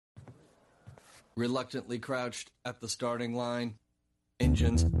reluctantly crouched at the starting line.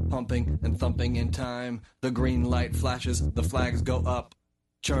 Engines pumping and thumping in time. The green light flashes, the flags go up.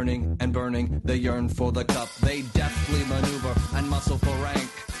 Churning and burning, they yearn for the cup. They deftly maneuver and muscle for rank.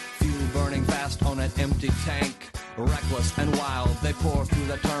 Fuel burning fast on an empty tank. Reckless and wild, they pour through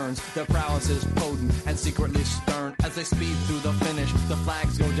the turns. Their prowess is potent and secretly stern. As they speed through the finish, the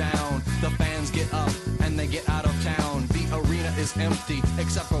flags go down. The fans get up and they get out of town. The arena is empty,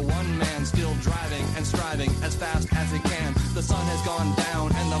 except for one man still driving and striving as fast as he can. The sun has gone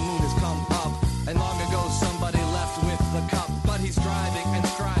down and the moon has come up. And long ago somebody left with the cup. But he's driving and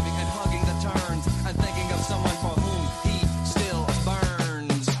striving and hugging the turns and thinking of someone for whom he still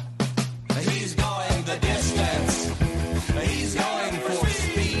burns. He's going the distance. He's going for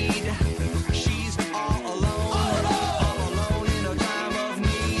speed. She's all alone in a time of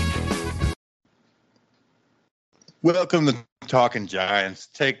need. Welcome to Talking Giants.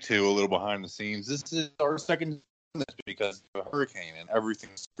 Take two, a little behind the scenes. This is our second this because of a hurricane and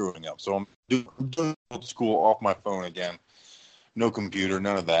everything's screwing up. So I'm doing old school off my phone again. No computer,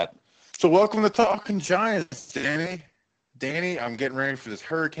 none of that. So welcome to Talking Giants, Danny. Danny, I'm getting ready for this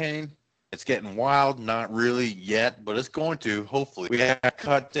hurricane. It's getting wild, not really yet, but it's going to, hopefully. We have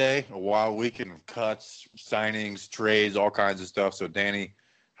cut day, a wild weekend of cuts, signings, trades, all kinds of stuff. So, Danny,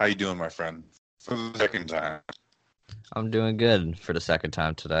 how you doing, my friend? For the second time. I'm doing good for the second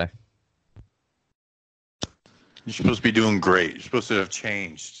time today. You're supposed to be doing great. You're supposed to have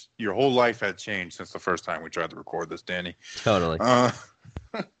changed. Your whole life had changed since the first time we tried to record this, Danny. Totally.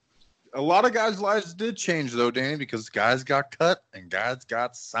 A lot of guys' lives did change, though, Danny, because guys got cut and guys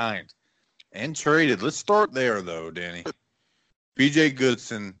got signed and traded. Let's start there, though, Danny. B.J.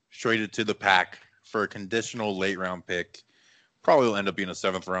 Goodson traded to the Pack for a conditional late-round pick. Probably will end up being a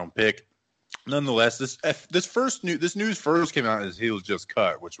seventh-round pick. Nonetheless, this news first came out as he was just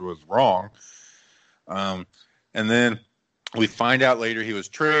cut, which was wrong. And then we find out later he was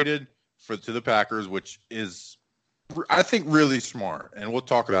traded to the Packers, which is, I think, really smart. And we'll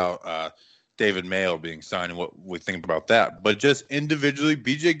talk about David Mayo being signed and what we think about that. But just individually,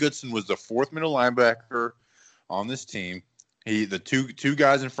 B.J. Goodson was the fourth middle linebacker on this team. The two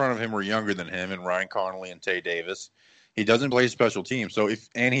guys in front of him were younger than him, and Ryan Connolly and Tay Davis. He doesn't play special teams. So this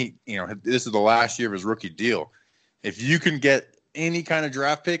is the last year of his rookie deal. If you can get any kind of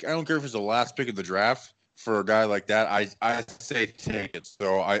draft pick, I don't care if it's the last pick of the draft, for a guy like that, I say take it.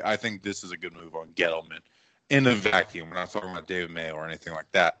 So I think this is a good move on Gettleman in the vacuum. We're not talking about David Mayo or anything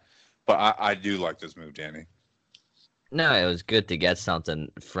like that. But I do like this move, Danny. No, it was good to get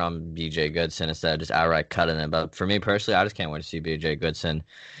something from B.J. Goodson instead of just outright cutting him. But for me personally, I just can't wait to see B.J. Goodson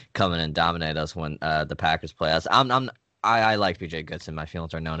come in and dominate us when the Packers play us. I like B.J. Goodson. My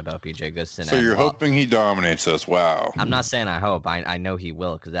feelings are known about B.J. Goodson. So you're hoping he dominates us? Wow. I'm not saying I hope. I know he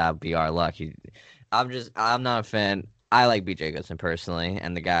will because that would be our luck. I'm not a fan. I like B.J. Goodson personally,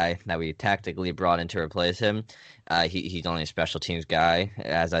 and the guy that we tactically brought in to replace him, he's only a special teams guy.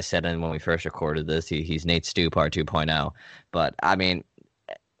 As I said when we first recorded this, he's Nate Stupar 2.0. But, I mean,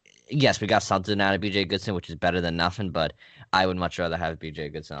 yes, we got something out of B.J. Goodson, which is better than nothing, but I would much rather have B.J.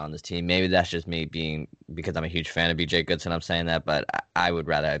 Goodson on this team. Maybe that's just me because I'm a huge fan of B.J. Goodson, I'm saying that, but I would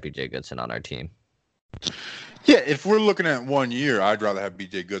rather have B.J. Goodson on our team. Yeah, if we're looking at 1 year, I'd rather have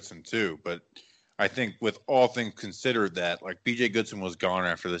B.J. Goodson too, but I think with all things considered that, like, B.J. Goodson was gone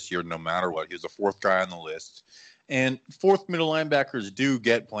after this year no matter what. He was the fourth guy on the list. And fourth middle linebackers do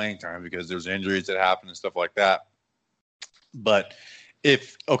get playing time because there's injuries that happen and stuff like that. But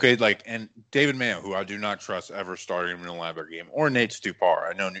and David Mayo, who I do not trust ever starting a middle linebacker game, or Nate Stupar.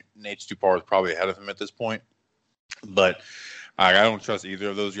 I know Nate Stupar is probably ahead of him at this point. But I don't trust either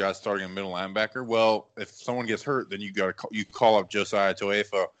of those guys starting a middle linebacker. Well, if someone gets hurt, then you call up Josiah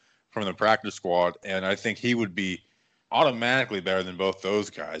Toefa from the practice squad, and I think he would be automatically better than both those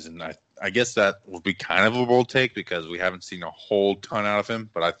guys. And I guess that would be kind of a bold take because we haven't seen a whole ton out of him,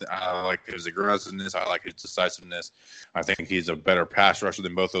 but I like his aggressiveness. I like his decisiveness. I think he's a better pass rusher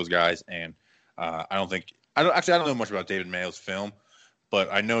than both those guys. And I don't know much about David Mayo's film, but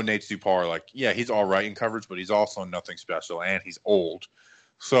I know Nate Stupar, he's all right in coverage, but he's also nothing special, and he's old.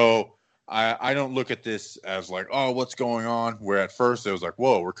 So I don't look at this as like, oh, what's going on? Where at first it was like,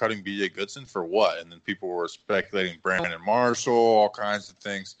 whoa, we're cutting B.J. Goodson for what? And then people were speculating Brandon Marshall, all kinds of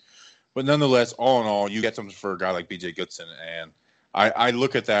things. But nonetheless, all in all, you get something for a guy like B.J. Goodson, and I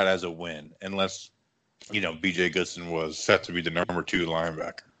look at that as a win, unless, B.J. Goodson was set to be the number 2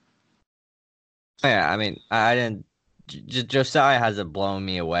 linebacker. Yeah, I mean, I didn't Josiah hasn't blown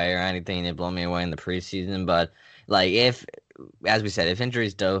me away or anything. He didn't blow me away in the preseason, but if as we said, if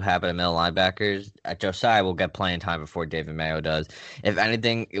injuries do happen to middle linebackers, Josiah will get playing time before David Mayo does. If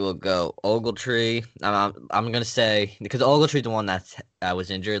anything, it will go Ogletree. I'm gonna say because Ogletree's the one that was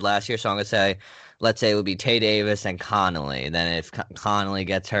injured last year, so I'm gonna say, let's say it would be Tay Davis and Connolly. Then if Connolly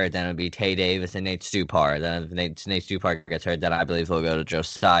gets hurt, then it would be Tay Davis and Nate Stupar. Then if Nate Stupar gets hurt, then I believe he'll go to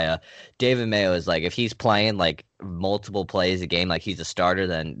Josiah. David Mayo is like if he's playing like multiple plays a game, like he's a starter,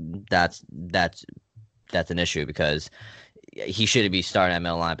 then that's an issue because he shouldn't be starting at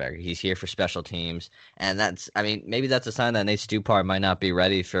middle linebacker. He's here for special teams, and maybe that's a sign that Nate Stupar might not be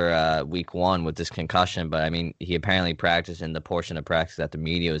ready for week 1 with this concussion. But I mean, he apparently practiced in the portion of practice that the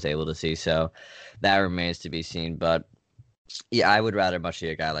media was able to see, so that remains to be seen. But yeah, I would rather much see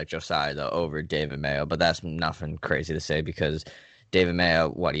a guy like Josiah though over David Mayo, but that's nothing crazy to say because David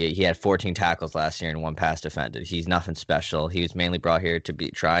Mayo, he had 14 tackles last year and 1 pass defended. He's nothing special. He was mainly brought here to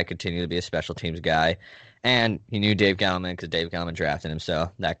continue to be a special teams guy. And he knew Dave Gettleman because Dave Gettleman drafted him,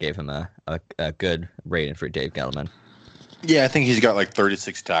 so that gave him a good rating for Dave Gettleman. Yeah, I think he's got like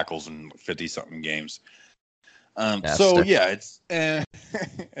 36 tackles in 50-something games. It's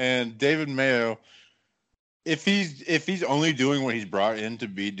and David Mayo, if he's only doing what he's brought in to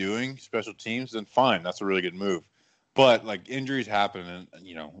be doing, special teams, then fine, that's a really good move. But like injuries happen,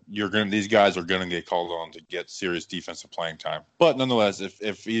 and these guys are gonna get called on to get serious defensive playing time. But nonetheless,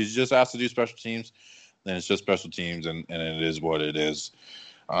 if he's just asked to do special teams, then it's just special teams, and it is what it is.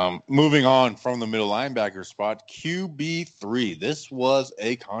 Moving on from the middle linebacker spot, QB3. This was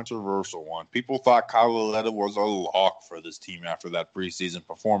a controversial one. People thought Kyle Lauletta was a lock for this team after that preseason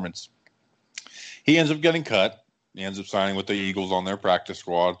performance. He ends up getting cut. He ends up signing with the Eagles on their practice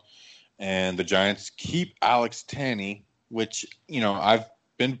squad. And the Giants keep Alex Tanney, which, I've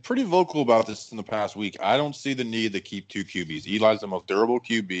been pretty vocal about this in the past week. I don't see the need to keep 2 QBs. Eli's the most durable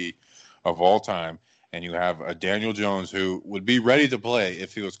QB of all time. And you have a Daniel Jones who would be ready to play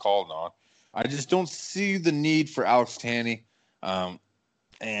if he was called on. I just don't see the need for Alex Tanney.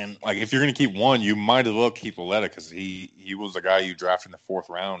 And like if you're going to keep one, you might as well keep Lauletta because he was the guy you drafted in the 4th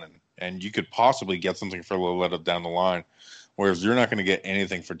round, and you could possibly get something for Lauletta down the line, whereas you're not going to get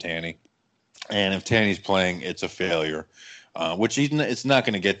anything for Tanney. And if Tanney's playing, it's a failure, which it's not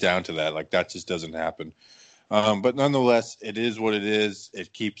going to get down to that. Like that just doesn't happen. But nonetheless, it is what it is.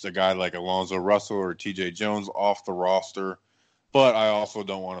 It keeps a guy like Alonzo Russell or TJ Jones off the roster. But I also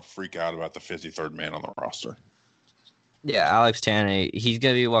don't want to freak out about the 53rd man on the roster. Yeah, Alex Tanney, he's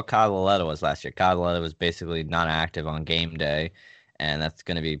going to be what Kyle Lauletta was last year. Kyle Lauletta was basically not active on game day, and that's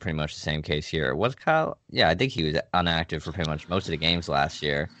going to be pretty much the same case here. Was Kyle? Yeah, I think he was inactive for pretty much most of the games last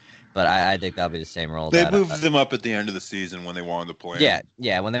year. But I think that'll be the same role. They moved them up at the end of the season when they wanted to play him.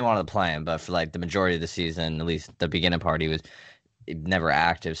 Yeah, when they wanted to play him. But for like the majority of the season, at least the beginning part, he was never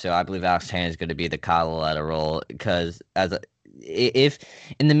active. So I believe Alex Tanney is going to be the Kyle Lauletta role because if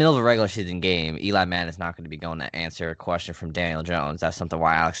in the middle of a regular season game, Eli Manning is not going to be going to answer a question from Daniel Jones. That's something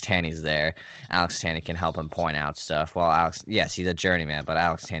why Alex Tanney's there. Alex Tanney can help him point out stuff. Well, yes, he's a journeyman, but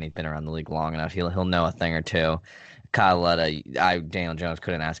Alex Tanney's been around the league long enough. He'll know a thing or two. Kyle Lauletta, Daniel Jones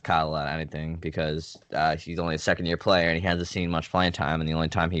couldn't ask Kyle Lauletta anything because he's only a second-year player and he hasn't seen much playing time. And the only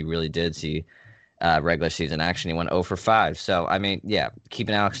time he really did see regular season action, he went 0 for 5. So, I mean, yeah,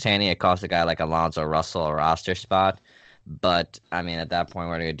 keeping Alex Tanney, it cost a guy like Alonzo Russell a roster spot. But, I mean, at that point,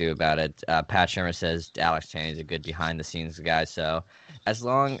 what are you going to do about it? Pat Shurmur says Alex Tanney is a good behind-the-scenes guy. So, as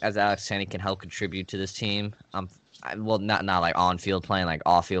long as Alex Tanney can help contribute to this team, not like on-field playing, like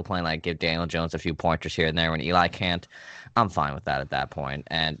off-field playing, like give Daniel Jones a few pointers here and there when Eli can't, I'm fine with that at that point.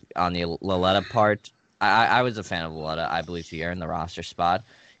 And on the Lauletta part, I was a fan of Lauletta. I believe he earned the roster spot.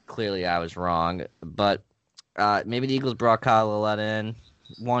 Clearly, I was wrong. But maybe the Eagles brought Kyle Lauletta in.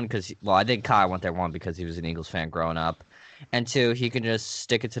 One, because, I think Kyle went there, one, because he was an Eagles fan growing up. And 2, he can just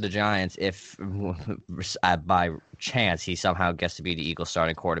stick it to the Giants if, by chance, he somehow gets to be the Eagles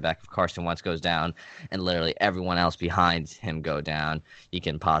starting quarterback. If Carson Wentz goes down and literally everyone else behind him go down, he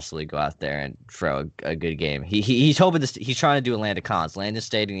can possibly go out there and throw a good game. He's hoping he's trying to do a Landon Collins. Landon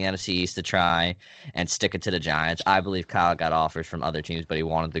stayed in the NFC East to try and stick it to the Giants. I believe Kyle got offers from other teams, but he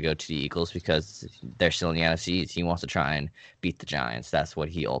wanted to go to the Eagles because they're still in the NFC East. He wants to try and beat the Giants. That's what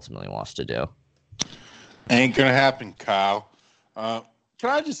he ultimately wants to do. Ain't gonna happen, Kyle. Can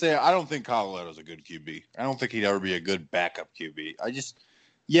I just say I don't think Kyle Lauletta's a good QB. I don't think he'd ever be a good backup QB.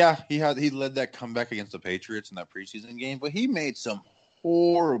 He led that comeback against the Patriots in that preseason game, but he made some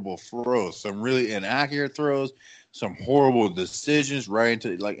horrible throws, some really inaccurate throws, some horrible decisions right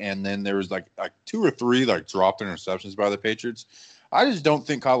into and then there was like 2 or 3 dropped interceptions by the Patriots. I just don't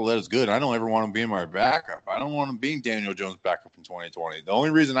think Kyle Lauletta is good. I don't ever want him being my backup. I don't want him being Daniel Jones' backup in 2020. The only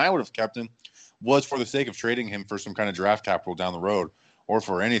reason I would have kept him was for the sake of trading him for some kind of draft capital down the road or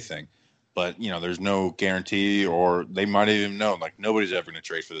for anything. But, there's no guarantee, or they might even know. Like, nobody's ever going to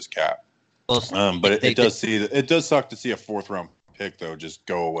trade for this cat. Well, but it does suck to see a fourth-round pick, though, just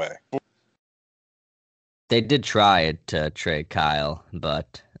go away. They did try to trade Kyle,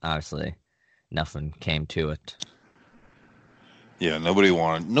 but obviously nothing came to it. Yeah, nobody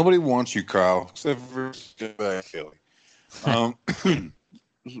wants you, Kyle, except for Philly.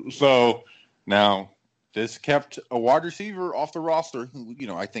 So now this kept a wide receiver off the roster.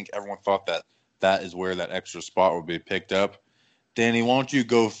 I think everyone thought that is where that extra spot would be picked up. Danny, why don't you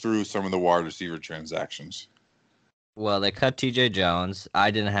go through some of the wide receiver transactions? Well, they cut T.J. Jones. I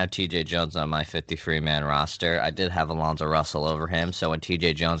didn't have T.J. Jones on my 53-man roster. I did have Alonzo Russell over him, so when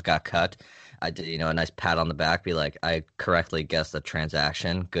T.J. Jones got cut, I did, a nice pat on the back, be like, I correctly guessed the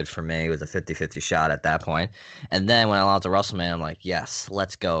transaction. Good for me. It was a 50-50 shot at that point. And then when Alonzo Russell, man, I'm like, yes,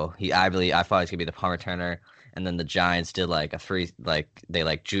 let's go. I thought he was going to be the punt returner. And then the Giants did like a free, they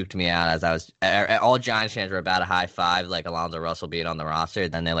juked me out as I was, all Giants fans were about a high five, like Alonzo Russell being on the roster.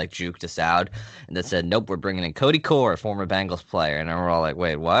 Then they juked us out and they said, nope, we're bringing in Cody Core, former Bengals player. And we're all like,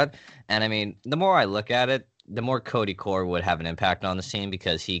 wait, what? And I mean, the more I look at it, the more Cody Core would have an impact on the team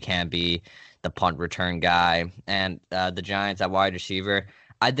because he can be the punt return guy. And the Giants at wide receiver,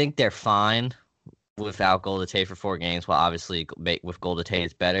 I think they're fine without Golden Tate for 4 games. Well, obviously with Golden Tate,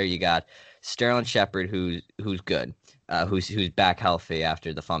 it's better. You got Sterling Shepard, who's good, who's back healthy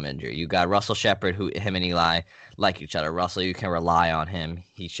after the thumb injury. You got Russell Shepard, him and Eli like each other. Russell, you can rely on him.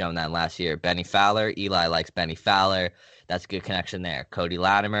 He's shown that last year. Benny Fowler, Eli likes Benny Fowler. That's a good connection there. Cody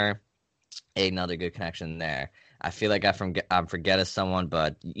Latimer, another good connection there. I feel like I'm forgetting someone,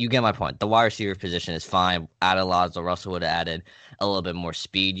 but you get my point. The wide receiver position is fine. Added Alonzo Russell would have added a little bit more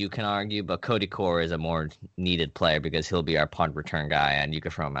speed, you can argue, but Cody Core is a more needed player because he'll be our punt return guy, and you can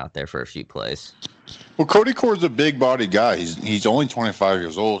throw him out there for a few plays. Well, Cody Core is a big body guy. He's only 25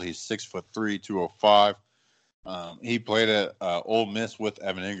 years old. He's 6'3", 205. He played at Ole Miss with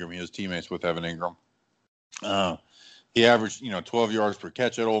Evan Ingram. He was teammates with Evan Ingram. He averaged, 12 yards per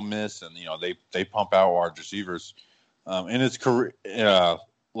catch at Ole Miss, and they pump out wide receivers. In his career,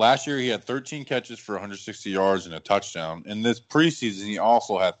 last year he had 13 catches for 160 yards and a touchdown. In this preseason, he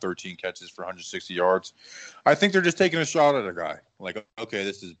also had 13 catches for 160 yards. I think they're just taking a shot at a guy. Like, okay,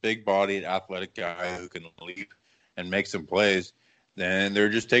 this is big-bodied, athletic guy who can leap and make some plays. Then they're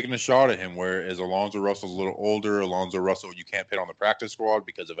just taking a shot at him. Whereas Alonzo Russell's a little older. Alonzo Russell, you can't put on the practice squad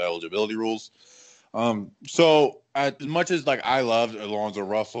because of eligibility rules. So as much as I loved Alonzo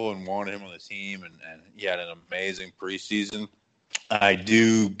Russell and wanted him on the team and he had an amazing preseason, I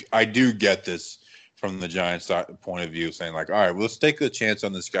do get this from the Giants' point of view, saying all right, let's take a chance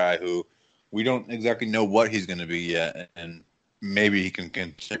on this guy who we don't exactly know what he's going to be yet, and maybe he can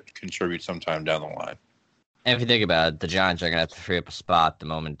contribute sometime down the line. And if you think about it, the Giants are going to have to free up a spot the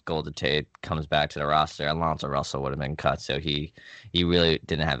moment Golden Tate comes back to the roster. Alonzo Russell would have been cut, so he really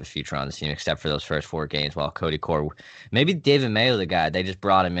didn't have a future on the team except for those first 4 games, while Cody Core, maybe David Mayo, the guy, they just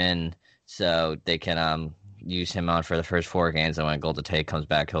brought him in so they can use him on for the first 4 games, and when Golden Tate comes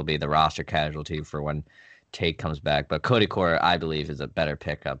back, he'll be the roster casualty for when Tate comes back. But Cody Core, I believe, is a better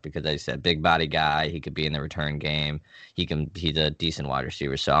pickup because, as I said, big body guy. He could be in the return game. He's a decent wide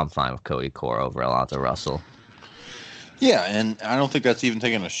receiver, so I'm fine with Cody Core over Alonzo Russell. Yeah, and I don't think that's even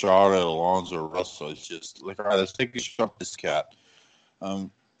taking a shot at Alonzo Russell. It's just all right, let's take a shot at this cat.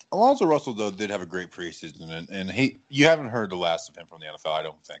 Alonzo Russell, though, did have a great preseason, and you haven't heard the last of him from the NFL, I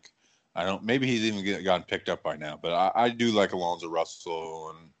don't think. Maybe he's even gotten picked up by now, but I do like Alonzo Russell,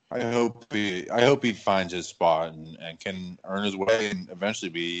 and I hope he finds his spot and can earn his way and eventually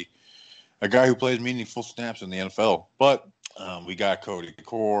be a guy who plays meaningful snaps in the NFL. But we got Cody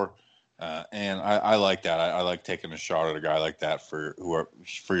Core, and I like that. I like taking a shot at a guy like that for your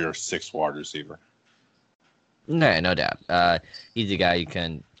 6th wide receiver. No doubt. He's a guy you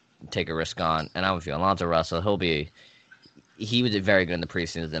can take a risk on, and I'm with you. Alonzo Russell, he was very good in the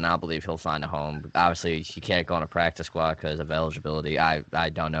preseason, and I believe he'll find a home. Obviously, he can't go on a practice squad because of eligibility. I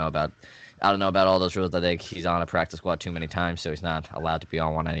don't know about all those rules. I think he's on a practice squad too many times, so he's not allowed to be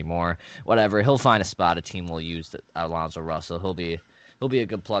on one anymore. Whatever, he'll find a spot. A team will use Alonzo Russell. He'll be a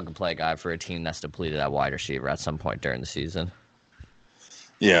good plug-and-play guy for a team that's depleted at wide receiver at some point during the season.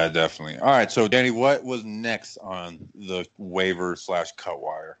 Yeah, definitely. All right, so Danny, what was next on the waiver/cut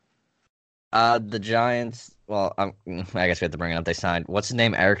wire? The Giants. Well, I guess we have to bring it up. They signed. What's his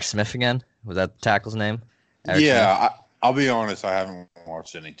name? Eric Smith again? Was that the tackle's name? Eric Smith? I'll be honest. I haven't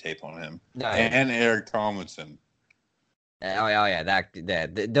watched any tape on him. No, and Eric Tomlinson. yeah,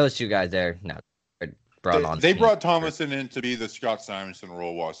 those two guys there, no, brought on. They brought Thomason in to be the Scott Simonson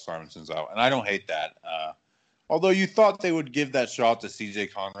role while Simonson's out, and I don't hate that. Although you thought they would give that shot to C.J.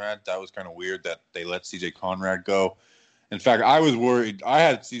 Conrad, that was kind of weird that they let C.J. Conrad go. In fact, I was worried. I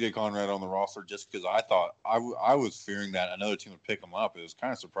had C.J. Conrad on the roster just because I thought I was fearing that another team would pick him up. It was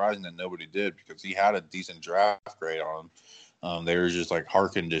kind of surprising that nobody did because he had a decent draft grade on him. They were just like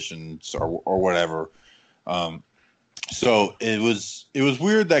heart conditions or whatever. So it was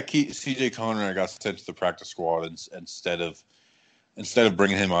weird that C.J. Conrad got sent to the practice squad instead of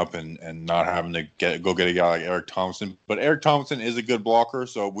bringing him up and not having to go get a guy like Eric Thompson. But Eric Thompson is a good blocker,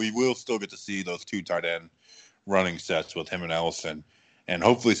 so we will still get to see those two tight end running sets with him and Ellison, and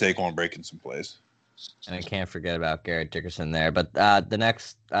hopefully Saquon breaking some plays. And I can't forget about Garrett Dickerson there. But the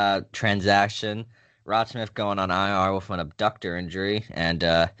next transaction, Rod Smith going on IR with an abductor injury,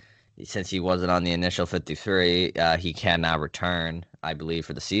 and since he wasn't on the initial 53, he can now return, I believe,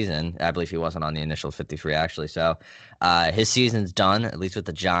 for the season. I believe he wasn't on the initial 53, actually. So his season's done, at least with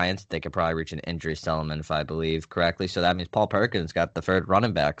the Giants. They could probably reach an injury settlement, if I believe correctly. So that means Paul Perkins got the third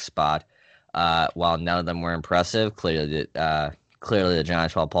running back spot. While none of them were impressive, clearly the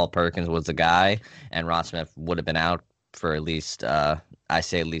Giants, while Paul Perkins was the guy, and Rod Smith would have been out for at least, I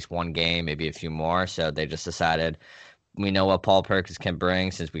say at least one game, maybe a few more. So they just decided, we know what Paul Perkins can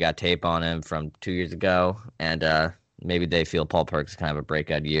bring since we got tape on him from 2 years ago, and maybe they feel Paul Perkins is kind of a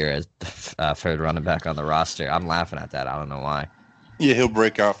breakout year as the third running back on the roster. I'm laughing at that. I don't know why. Yeah, he'll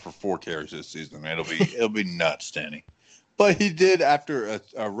break out for 4 carries this season. It'll be nuts, Danny. But he did, after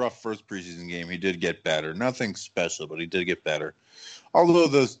a rough first preseason game, he did get better. Nothing special, but he did get better. Although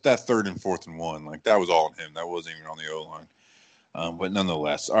that 3rd and 4th and 1, like that was all on him. That wasn't even on the O-line. But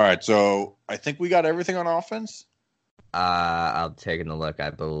nonetheless. All right, so I think we got everything on offense. I'll take a look.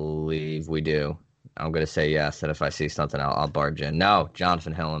 I believe we do. I'm going to say yes, and if I see something, I'll barge in. No,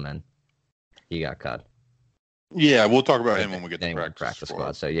 Jonathan Hilliman. He got cut. Yeah, we'll talk about him when we get to the practice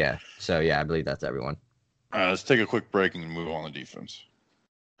squad. So yeah, I believe that's everyone. Let's take a quick break and move on to defense.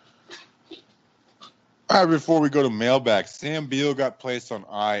 All right, before we go to mailbag, Sam Beal got placed on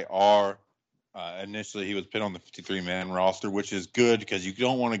IR. Initially, he was put on the 53-man roster, which is good because you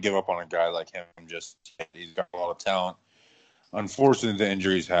don't want to give up on a guy like him. He's got a lot of talent. Unfortunately, the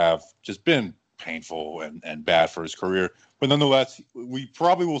injuries have just been painful and bad for his career. But nonetheless, we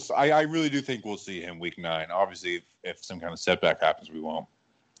probably will. I really do think we'll see him week 9. Obviously, if some kind of setback happens, we won't.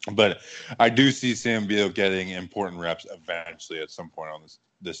 But I do see Sam Beal getting important reps eventually at some point on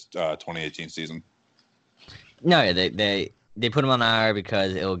this 2018 season. No, yeah, they put him on IR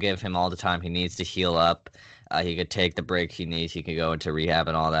because it will give him all the time he needs to heal up. He could take the break he needs. He could go into rehab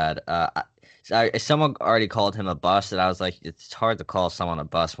and all that. Someone already called him a bust, and I was like, it's hard to call someone a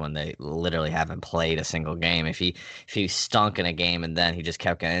bust when they literally haven't played a single game. If he stunk in a game and then he just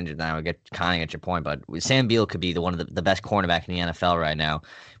kept getting injured, then I would get kind of at your point. But Sam Beal could be one of the best cornerback in the NFL right now.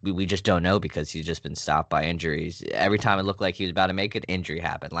 We just don't know because he's just been stopped by injuries. Every time it looked like he was about to make it, injury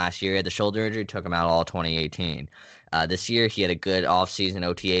happened. Last year, he had the shoulder injury, took him out all 2018. This year, he had a good off-season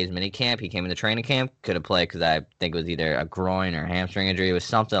OTAs minicamp. He came into training camp, couldn't play because I think it was either a groin or hamstring injury. It was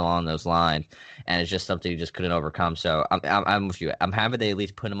something along those lines, and it's just something he just couldn't overcome. So I'm with you. I'm happy they at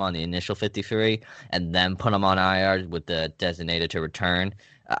least put him on the initial 53 and then put him on IR with the designated to return.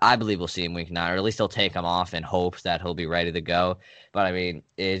 I believe we'll see him week 9, or at least they'll take him off in hopes that he'll be ready to go. But, I mean,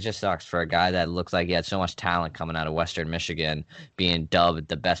 it just sucks for a guy that looks like he had so much talent coming out of Western Michigan, being dubbed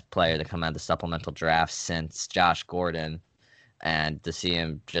the best player to come out of the supplemental draft since Josh Gordon, and to see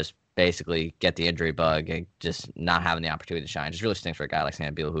him just basically get the injury bug and just not having the opportunity to shine. Just really stinks for a guy like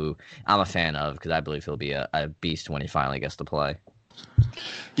Sam Beal, who I'm a fan of because I believe he'll be a beast when he finally gets to play.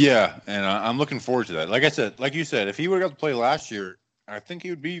 Yeah, and I'm looking forward to that. Like you said, if he would have got to play last year, I think he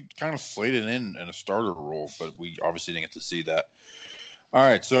would be kind of slated in a starter role, but we obviously didn't get to see that. All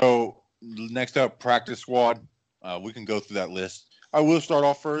right, so next up, practice squad. We can go through that list. I will start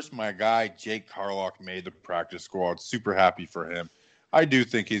off first. My guy, Jake Carlock, made the practice squad. Super happy for him. I do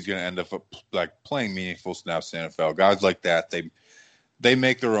think he's going to end up playing meaningful snaps in the NFL. Guys like that, they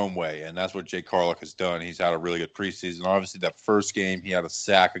make their own way, and that's what Jake Carlock has done. He's had a really good preseason. Obviously, that first game, he had a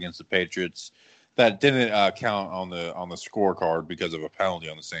sack against the Patriots. That didn't count on the scorecard because of a penalty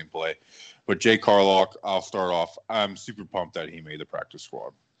on the same play. But Jake Carlock, I'll start off. I'm super pumped that he made the practice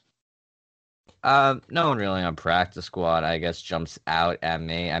squad. No one really on practice squad, I guess, jumps out at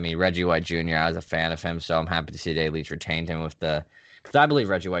me. I mean, Reggie White Jr., I was a fan of him, so I'm happy to see they at least retained him because I believe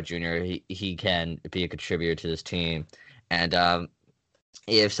Reggie White Jr., he can be a contributor to this team. And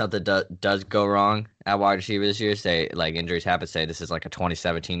if something does go wrong at wide receiver this year, say like injuries happen, say this is like a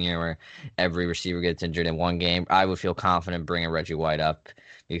 2017 year where every receiver gets injured in one game, I would feel confident bringing Reggie White up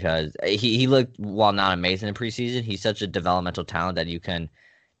because he looked, while not amazing in preseason, he's such a developmental talent that you can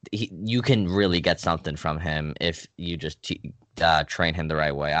really get something from him if you just train him the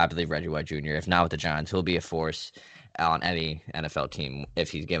right way. I believe Reggie White Jr., if not with the Giants, he'll be a force on any NFL team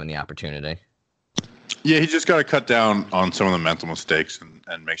if he's given the opportunity. Yeah, he just got to cut down on some of the mental mistakes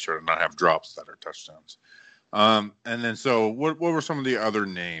and make sure to not have drops that are touchdowns. And then, so what were some of the other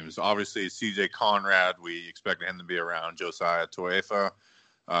names? Obviously, C.J. Conrad, we expected him to be around. Josiah Tuifa.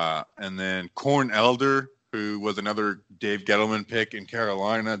 And then Corn Elder, who was another Dave Gettleman pick in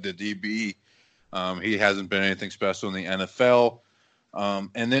Carolina, the DB. He hasn't been anything special in the NFL.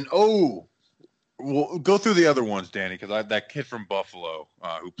 And then, we'll go through the other ones, Danny, because that kid from Buffalo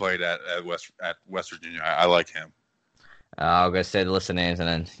who played at West Virginia, I like him. I'll go say the list of names, and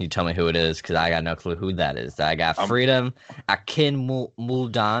then you tell me who it is, because I got no clue who that is. I got Freedom Akin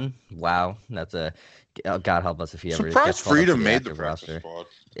Muldan. Wow, that's a God help us if he ever gets Freedom made the roster. Squad.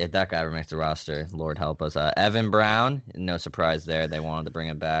 If that guy ever makes the roster, Lord help us. Evan Brown, no surprise there. They wanted to bring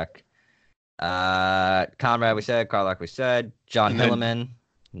him back. Conrad, we said. Carlock, we said. John Hillman.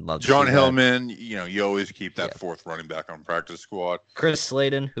 John Hillman, you always keep that fourth running back on practice squad. Chris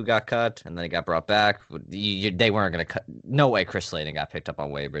Slayton, who got cut, and then he got brought back. They weren't going to cut. No way Chris Slayton got picked up on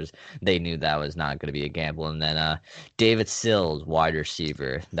waivers. They knew that was not going to be a gamble. And then David Sills, wide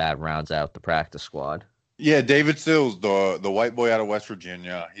receiver, that rounds out the practice squad. Yeah, David Sills, the white boy out of West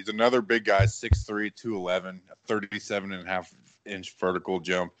Virginia. He's another big guy, 6'3", 211, 37.5-inch vertical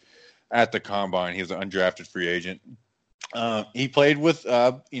jump at the combine. He's an undrafted free agent. He played with,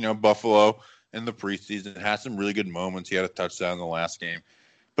 Buffalo in the preseason. Had some really good moments. He had a touchdown in the last game.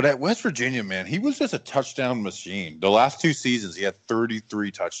 But at West Virginia, man, he was just a touchdown machine. The last 2 seasons, he had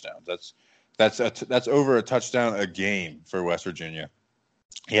 33 touchdowns. That's over a touchdown a game for West Virginia.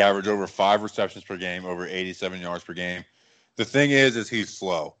 He averaged over 5 receptions per game, over 87 yards per game. The thing is he's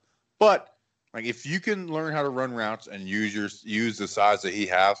slow. But if you can learn how to run routes and use the size that he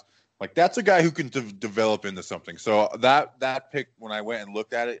has, that's a guy who can develop into something. So that pick, when I went and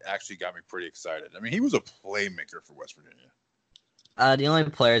looked at it, actually got me pretty excited. I mean, he was a playmaker for West Virginia. The only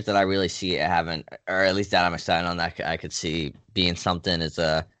players that I really see haven't, or at least that I'm excited on, that I could see being something is,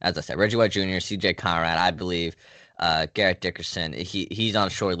 as I said, Reggie White Jr., C.J. Conrad. I believe Garrett Dickerson, he's on a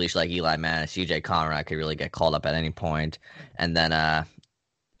short leash like Eli Manning. C.J. Conrad could really get called up at any point. And then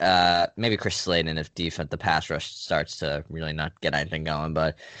maybe Chris Slayton if the pass rush starts to really not get anything going.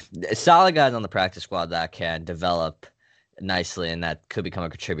 But solid guys on the practice squad that can develop nicely and that could become a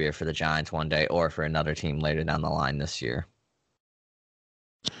contributor for the Giants one day or for another team later down the line this year.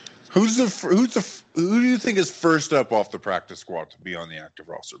 Who do you think is first up off the practice squad to be on the active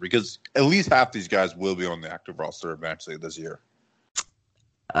roster? Because at least half these guys will be on the active roster eventually this year.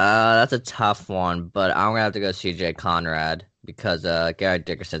 That's a tough one, but I'm gonna have to go CJ Conrad because Garrett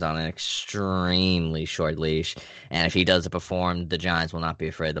Dickerson's on an extremely short leash, and if he doesn't perform, the Giants will not be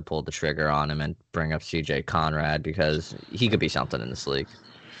afraid to pull the trigger on him and bring up CJ Conrad because he could be something in this league.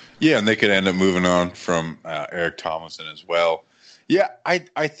 Yeah, and they could end up moving on from Eric Tomlinson as well. Yeah,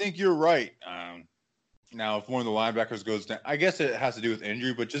 I think you're right. Now, if one of the linebackers goes down, I guess it has to do with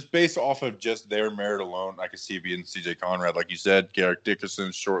injury, but just based off of just their merit alone, I could see it being C.J. Conrad. Like you said, Garrett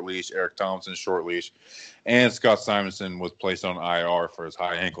Dickerson, short leash, Eric Thompson, short leash, and Scott Simonson was placed on IR for his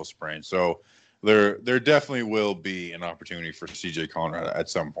high ankle sprain. So there definitely will be an opportunity for C.J. Conrad at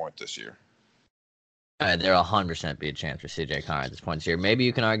some point this year. There'll 100% be a chance for C.J. Conrad at this point this year. Maybe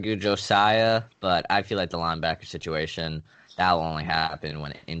you can argue Josiah, but I feel like the linebacker situation, that will only happen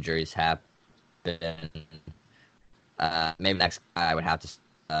when injuries happen. Maybe next guy I would have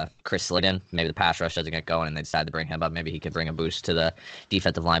to Chris Slayton. Maybe the pass rush doesn't get going and they decide to bring him up. Maybe he could bring a boost to the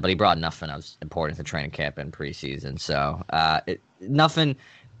defensive line, but he brought nothing that was important to training camp and preseason. So nothing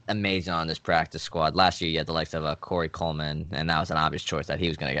amazing on this practice squad. Last year you had the likes of Corey Coleman, and that was an obvious choice that he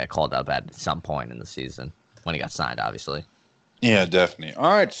was going to get called up at some point in the season when he got signed, obviously. Yeah, definitely.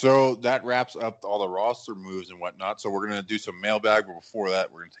 All right, so that wraps up all the roster moves and whatnot. So we're going to do some mailbag, but before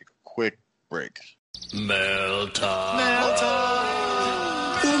that, we're going to take a quick break. Mail time. Mail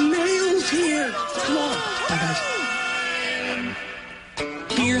time. The mail's here. Come on. Bye, guys.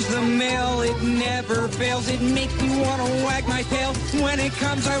 Here's the mail. It never fails. It makes me want to wag my tail. When it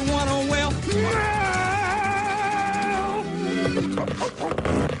comes, I want to wail.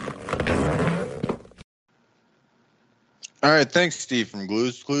 All right, thanks, Steve from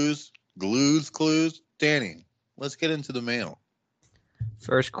Glues Clues. Danny, let's get into the mail.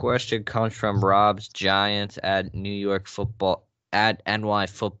 First question comes from Rob's Giants at New York Football at NY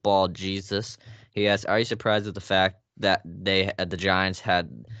Football Jesus. He asks, "Are you surprised with the fact that the Giants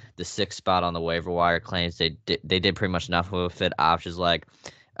had the 6th spot on the waiver wire?" Claims they did pretty much nothing with it. Options like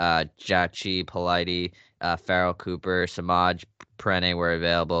Jachi, Politi, Farrell Cooper, Samaj Prene were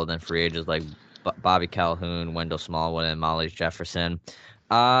available. Then free agents like Bobby Calhoun, Wendell Smallwood, and Molly Jefferson.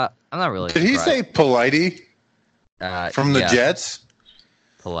 I'm not really. Did he say Politi from the Jets?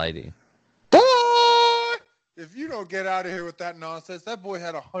 Politi. Boy, if you don't get out of here with that nonsense, that boy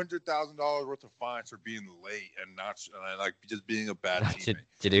had $100,000 worth of fines for being late and not like just being a bad teammate.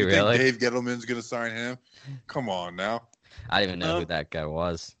 Did he really? Think Dave Gettleman's gonna sign him? Come on now. I didn't even know who that guy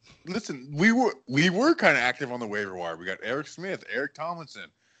was. Listen, we were kind of active on the waiver wire. We got Eric Smith, Eric Tomlinson.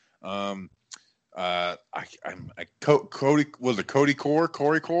 Cody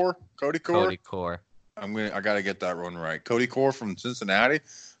Core. I gotta get that one right. Cody Core from Cincinnati.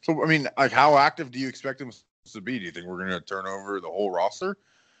 So I mean, like, how active do you expect him to be? Do you think we're gonna turn over the whole roster?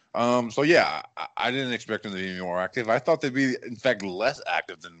 So yeah, I didn't expect them to be more active. I thought they'd be, in fact, less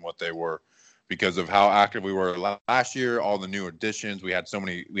active than what they were because of how active we were last year. All the new additions. We had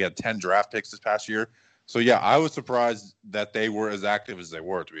 10 draft picks this past year. So yeah, I was surprised that they were as active as they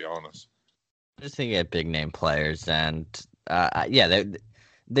were, to be honest. I just think you get big name players, and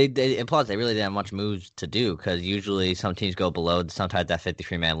they plus they really didn't have much moves to do because usually some teams go below sometimes that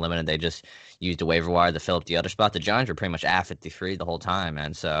 53-man limit and they just use the waiver wire to fill up the other spot. The Giants were pretty much at 53 the whole time,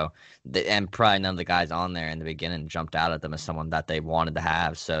 and so and probably none of the guys on there in the beginning jumped out at them as someone that they wanted to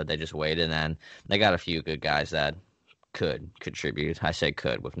have, so they just waited, and they got a few good guys that could contribute. I say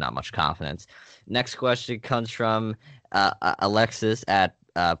could with not much confidence. Next question comes from Alexis at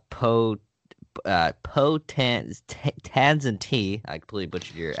Tanzanti. I completely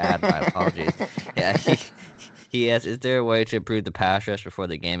butchered your ad. My apologies. Yeah, he asks, "Is there a way to improve the pass rush before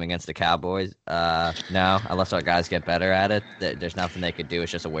the game against the Cowboys?" No, unless our guys get better at it. There's nothing they could do.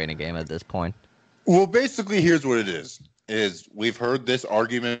 It's just a waiting game at this point. Well, basically, here's what it is we've heard this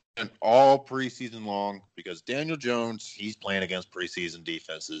argument all preseason long because Daniel Jones, he's playing against preseason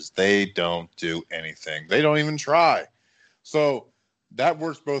defenses. They don't do anything. They don't even try. So that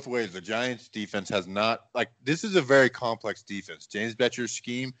works both ways. The Giants defense has not, this is a very complex defense. James Bettcher's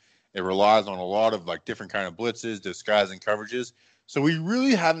scheme, it relies on a lot of different kind of blitzes, disguising coverages. So we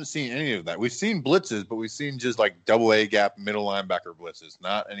really haven't seen any of that. We've seen blitzes, but we've seen just double A gap middle linebacker blitzes,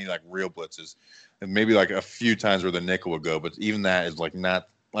 not any real blitzes. And maybe a few times where the nickel would go, but even that is not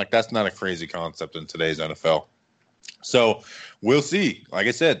that's not a crazy concept in today's NFL. So we'll see. Like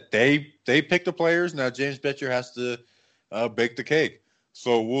I said, they pick the players. Now James Bettcher has to bake the cake.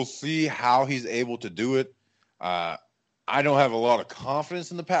 So we'll see how he's able to do it. I don't have a lot of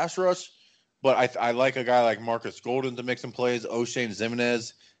confidence in the pass rush, but I like a guy like Marcus Golden to make some plays. O'Shane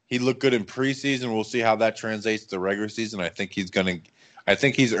Ximines, he looked good in preseason. We'll see how that translates to the regular season. I think he's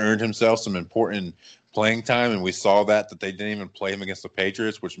earned himself some important playing time, and we saw that they didn't even play him against the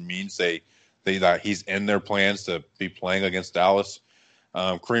Patriots, which means they he's in their plans to be playing against Dallas.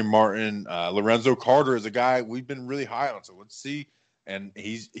 Kareem Martin, Lorenzo Carter is a guy we've been really high on. So let's see. And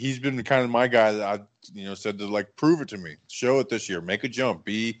he's been kind of my guy that I said to prove it to me, show it this year, make a jump,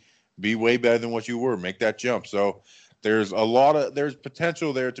 be way better than what you were, make that jump. So there's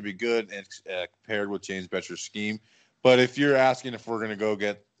potential there to be good and paired with James Bettcher's scheme. But if you're asking if we're going to go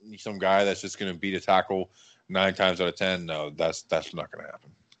get some guy that's just going to beat a tackle 9 times out of 10, no, that's not going to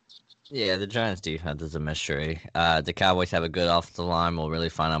happen. Yeah, the Giants' defense is a mystery. The Cowboys have a good offensive line. We'll really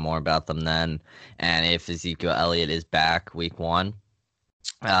find out more about them then. And if Ezekiel Elliott is back week 1,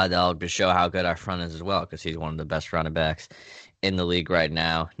 they'll just show how good our front is as well because he's one of the best running backs in the league right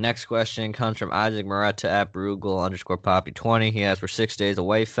now. Next question comes from Isaac Moretta at Brugal_Poppy20. He asks, "We're 6 days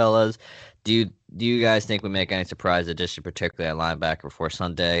away, fellas. Do you guys think we make any surprise addition, particularly at linebacker before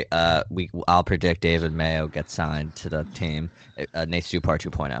Sunday?" I'll predict David Mayo gets signed to the team. Nate Stupar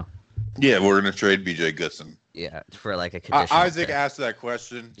 2.0. Yeah, we're going to trade B.J. Goodson. Yeah, for a condition. Isaac asked that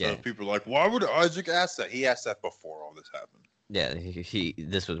question. Yeah. So people are like, why would Isaac ask that? He asked that before all this happened. Yeah,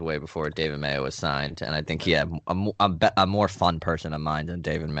 this was way before David Mayo was signed, and I think he had a more fun person in mind than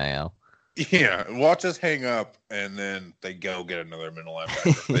David Mayo. Yeah, watch us hang up, and then they go get another middle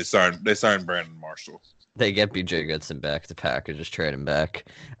linebacker. They signed Brandon Marshall. They get B.J. Goodson back. The Packers just trade him back.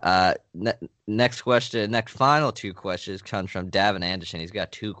 Next question, next final 2 questions comes from Davin Anderson. He's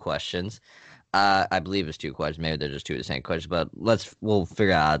got 2 questions. I believe it's 2 questions. Maybe they're just 2 of the same questions, but we'll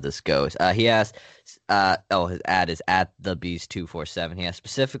figure out how this goes. He asked, his ad is at thebeast247. He asked,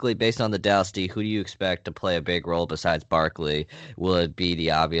 specifically based on the Dallas D, who do you expect to play a big role besides Barkley? Will it be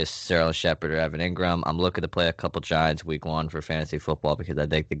the obvious Sterling Shepard or Evan Ingram? I'm looking to play a couple Giants week 1 for fantasy football because I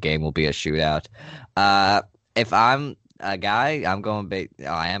think the game will be a shootout. If I'm a guy, I'm going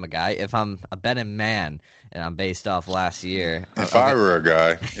I am a guy. If I'm a betting man and I'm based off last year, If I were a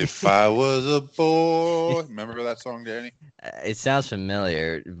guy, if I was a boy. Remember that song, Danny? it sounds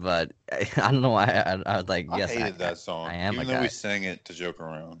familiar, but I don't know why I was like, I yes, hated that song, I am even a though guy. we sang it to joke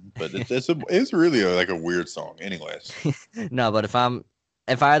around. But it's really like a weird song. Anyways, No, but if I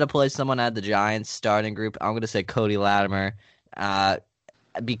had to play someone at the Giants starting group, I'm gonna say Cody Latimer,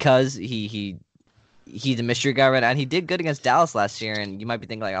 because he's a mystery guy right now, and he did good against Dallas last year. And you might be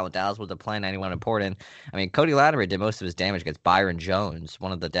thinking like, oh, Dallas wasn't playing anyone important. I mean, Cody Latimer did most of his damage against Byron Jones,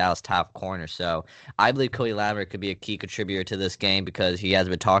 one of the Dallas top corners. So I believe Cody Latimer could be a key contributor to this game because he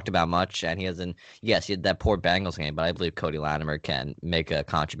hasn't been talked about much, and he hasn't. Yes, he had that poor Bengals game, but I believe Cody Latimer can make a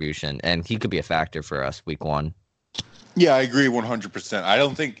contribution, and he could be a factor for us week 1. yeah, I agree 100%. I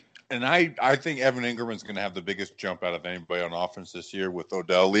don't think, and I think Evan Ingram's going to have the biggest jump out of anybody on offense this year with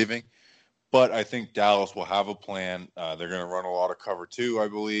Odell leaving. But I think Dallas will have a plan. They're going to run a lot of cover 2, I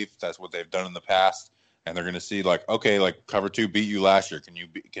believe. That's what they've done in the past, and they're going to see like, okay, like cover 2 beat you last year. Can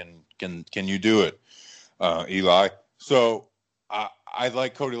you do it, Eli? So I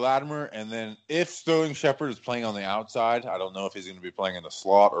like Cody Latimer, and then if Sterling Shepard is playing on the outside, I don't know if he's going to be playing in the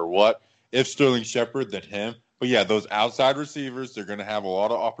slot or what. If Sterling Shepard, then him. But yeah, those outside receivers, they're going to have a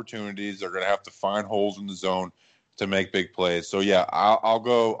lot of opportunities. They're going to have to find holes in the zone to make big plays. So yeah, I'll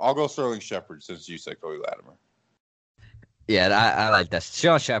go Sterling Shepard since you said Cody Latimer. Yeah, I like that.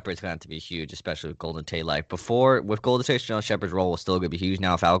 Sterling Shepard's going to have to be huge, especially with Golden Tate. Like before, with Golden Tate, Sterling Shepard's role was still going to be huge.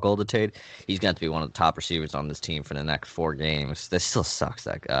 Now, without Golden Tate, he's going to be one of the top receivers on this team for the next 4 games. This still sucks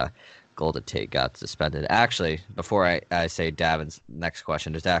that Golden Tate got suspended. Actually, before I say Davin's next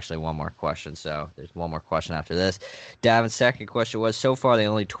question, there's actually one more question. So there's one more question after this. Davin's second question was, so far they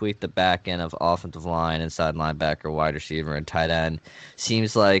only tweak the back end of offensive line, inside linebacker, wide receiver, and tight end.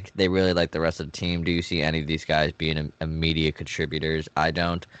 Seems like they really like the rest of the team. Do you see any of these guys being immediate contributors? I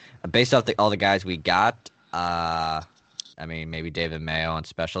don't. Based off all the guys we got, I mean, maybe David Mayo on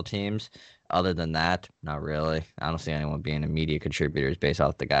special teams. Other than that, not really. I don't see anyone being immediate contributors based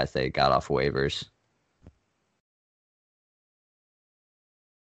off the guys they got off waivers.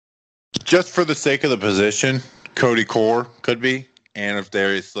 Just for the sake of the position, Cody Core could be. And if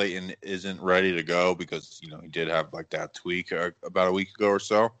Darius Slayton isn't ready to go because, he did have like that tweak about a week ago or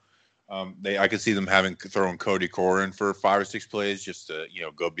so, I could see them throwing Cody Core in for 5 or 6 plays just to,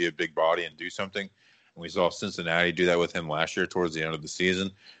 go be a big body and do something. And we saw Cincinnati do that with him last year towards the end of the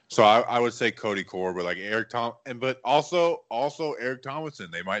season. So I would say Cody Core, but like but also Eric Thomason.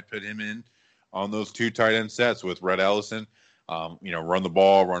 They might put him in on those 2 tight end sets with Rhett Ellison. Run the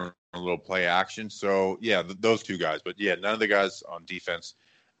ball, run a little play action. So yeah, those 2 guys. But yeah, none of the guys on defense,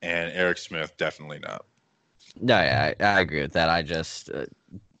 and Eric Smith definitely not. No, yeah, I agree with that. I just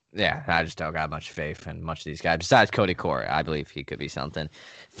don't got much faith in much of these guys. Besides Cody Core, I believe he could be something.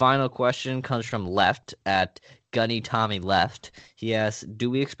 Final question comes from Left at Gunny Tommy Left. He asks, do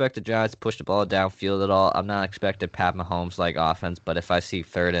we expect the Giants to push the ball downfield at all? I'm not expecting Pat Mahomes-like offense, but if I see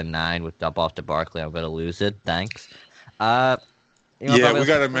 3rd and 9 with dump off to Barkley, I'm going to lose it. Thanks. We got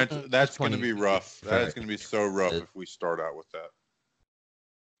to mention that's going to be rough. That is going to be so rough if we start out with that.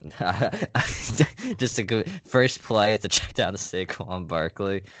 Just a good first play to check down to Saquon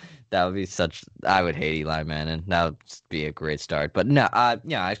Barkley. That would be I would hate Eli Manning. That would be a great start. But no, I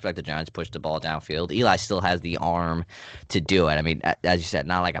expect the Giants to push the ball downfield. Eli still has the arm to do it. I mean, as you said,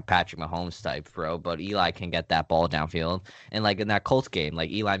 not like a Patrick Mahomes type throw, but Eli can get that ball downfield. And like in that Colts game,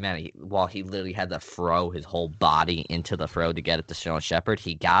 like Eli Manning, while he literally had to throw his whole body into the throw to get it to Sterling Shepard,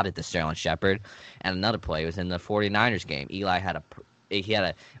 he got it to Sterling Shepard. And another play was in the 49ers game. Eli had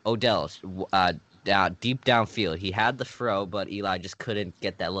Odell's deep downfield. He had the throw, but Eli just couldn't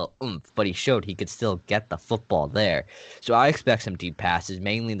get that little oomph. But he showed he could still get the football there. So I expect some deep passes,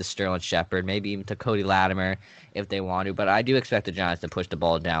 mainly to Sterling Shepard, maybe even to Cody Latimer if they want to. But I do expect the Giants to push the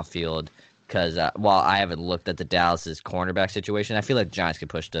ball downfield because while I haven't looked at the Dallas's cornerback situation, I feel like the Giants can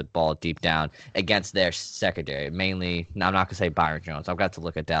push the ball deep down against their secondary. Mainly, I'm not going to say Byron Jones. I've got to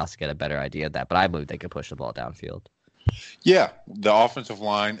look at Dallas to get a better idea of that. But I believe they can push the ball downfield. Yeah, the offensive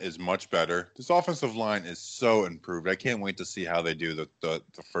line is much better. This offensive line is so improved. I can't wait to see how they do the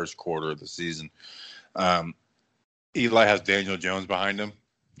first quarter of the season. Eli has Daniel Jones behind him,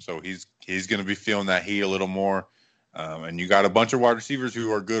 so he's going to be feeling that heat a little more. And you got a bunch of wide receivers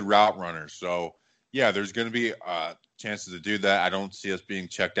who are good route runners. So, yeah, there's going to be chances to do that. I don't see us being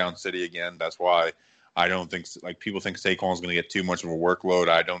check down city again. That's why I don't think people think Saquon's going to get too much of a workload.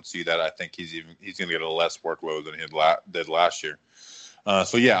 I don't see that. I think he's going to get a less workload than he did last year.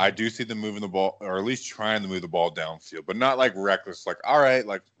 So yeah, I do see them moving the ball, or at least trying to move the ball downfield, but not like reckless. Like, all right,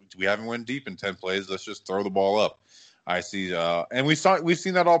 like we haven't went deep in 10 plays. Let's just throw the ball up. I see, and we've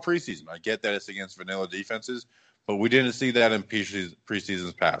seen that all preseason. I get that it's against vanilla defenses, but we didn't see that in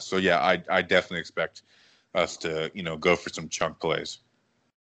preseasons past. So yeah, I definitely expect us to go for some chunk plays.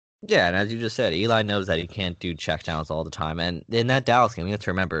 Yeah, and as you just said, Eli knows that he can't do checkdowns all the time. And in that Dallas game, we have to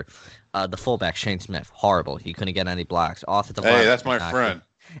remember the fullback, Shane Smith, horrible. He couldn't get any blocks. Offensive line, that's my friend.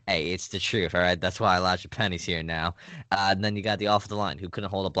 Hey, it's the truth, all right? That's why Elijah Penny's here now. And then you got the offensive line, who couldn't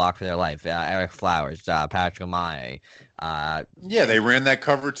hold a block for their life. Eric Flowers, Patrick Amaye. Yeah, they ran that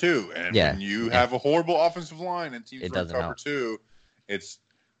cover too. And when you have a horrible offensive line and teams run cover two, it's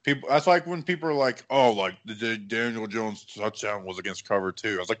people. That's like when people are like, "Oh, like the Daniel Jones touchdown was against cover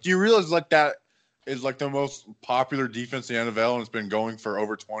two." I was like, "Do you realize like that is like the most popular defense in the NFL and it's been going for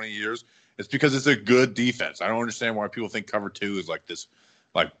over 20 years? It's because it's a good defense. I don't understand why people think cover two is like this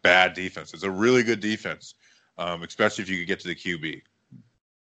like bad defense. It's a really good defense, especially if you could get to the QB."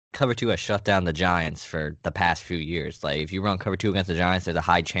 Cover two has shut down the Giants for the past few years. Like if you run cover two against the Giants, there's a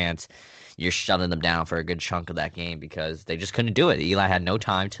high chance you're shutting them down for a good chunk of that game because they just couldn't do it. Eli had no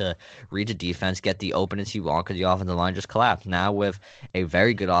time to read the defense, get the openings he wanted because the offensive line just collapsed. Now with a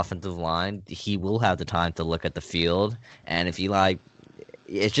very good offensive line, he will have the time to look at the field. And if Eli,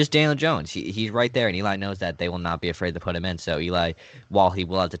 it's just Daniel Jones. He's right there, and Eli knows that they will not be afraid to put him in. So Eli, while he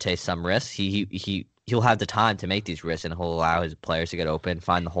will have to take some risks, he'll have the time to make these risks, and he'll allow his players to get open,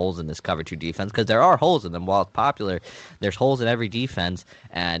 find the holes in this cover two defense, because there are holes in them. While it's popular, there's holes in every defense,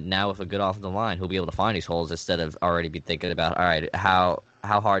 and now with a good offensive line, he'll be able to find these holes instead of already be thinking about, all right, how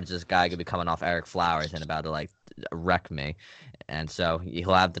hard is this guy going to be coming off Eric Flowers and about to, like, wreck me? And so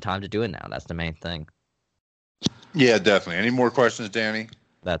he'll have the time to do it now. That's the main thing. Yeah, definitely. Any more questions, Danny?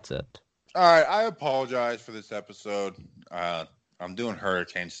 That's it. All right, I apologize for this episode. I'm doing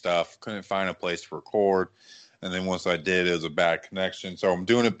hurricane stuff. Couldn't find a place to record. And then once I did, it was a bad connection. So I'm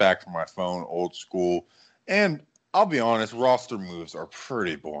doing it back from my phone, old school. And I'll be honest, roster moves are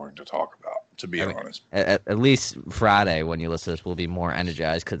pretty boring to talk about, to be honest. At least Friday, when you listen to this, we'll be more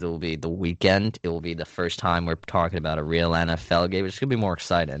energized because it will be the weekend. It will be the first time we're talking about a real NFL game. It's going to be more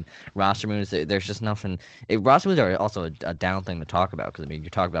exciting. Roster moves, there's just nothing. Roster moves are also a down thing to talk about because, I mean, you're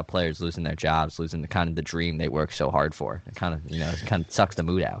talking about players losing their jobs, losing the kind of the dream they work so hard for. It kind of sucks the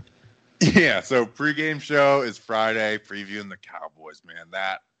mood out. Yeah, so pregame show is Friday, previewing the Cowboys, man.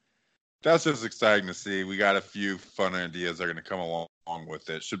 That's just exciting to see. We got a few fun ideas that are going to come along with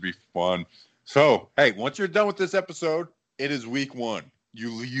it. Should be fun. So, hey, once you're done with this episode, it is week one.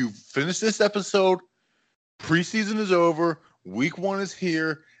 You finish this episode. Preseason is over. Week one is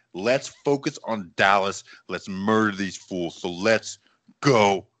here. Let's focus on Dallas. Let's murder these fools. So let's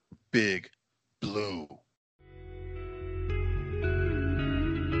go Big Blue.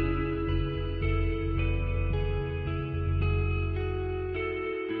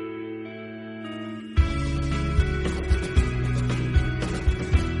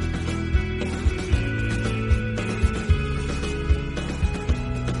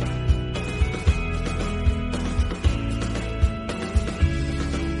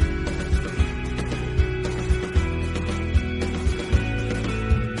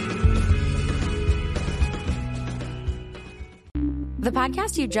 The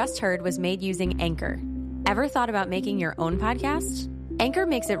podcast you just heard was made using Anchor. Ever thought about making your own podcast? Anchor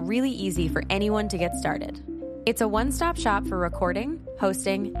makes it really easy for anyone to get started. It's a one-stop shop for recording,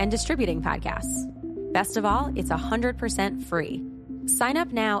 hosting, and distributing podcasts. Best of all, it's 100% free. Sign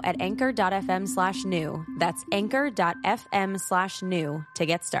up now at anchor.fm/new. That's anchor.fm/new to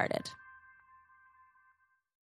get started.